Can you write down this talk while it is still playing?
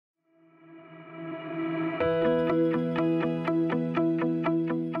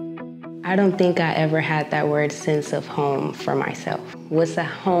I don't think I ever had that word sense of home for myself. What's a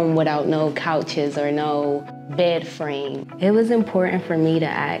home without no couches or no bed frame? It was important for me to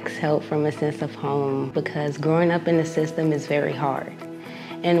ask help from a sense of home because growing up in the system is very hard.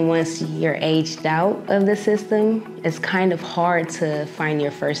 And once you're aged out of the system, it's kind of hard to find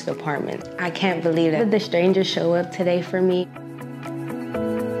your first apartment. I can't believe that the strangers show up today for me.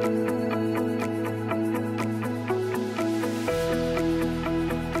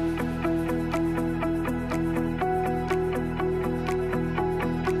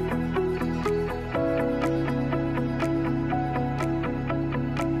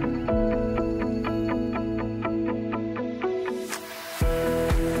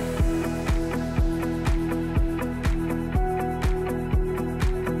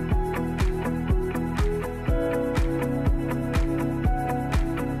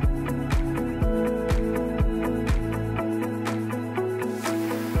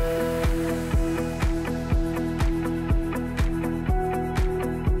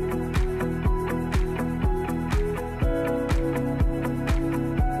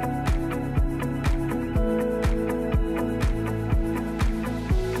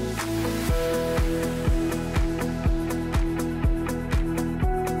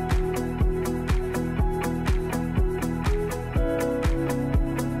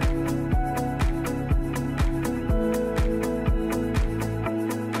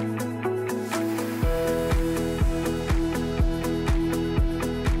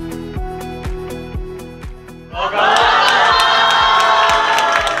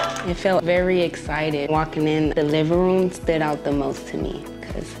 It felt very excited. Walking in the living room stood out the most to me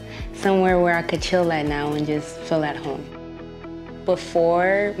because somewhere where I could chill at now and just feel at home.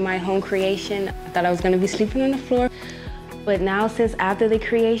 Before my home creation, I thought I was gonna be sleeping on the floor. But now, since after the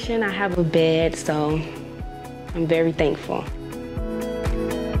creation, I have a bed, so I'm very thankful.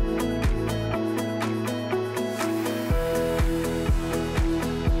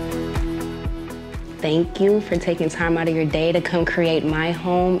 Thank you for taking time out of your day to come create my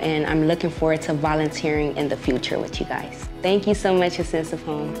home, and I'm looking forward to volunteering in the future with you guys. Thank you so much, A Sense of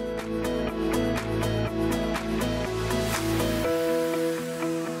Home.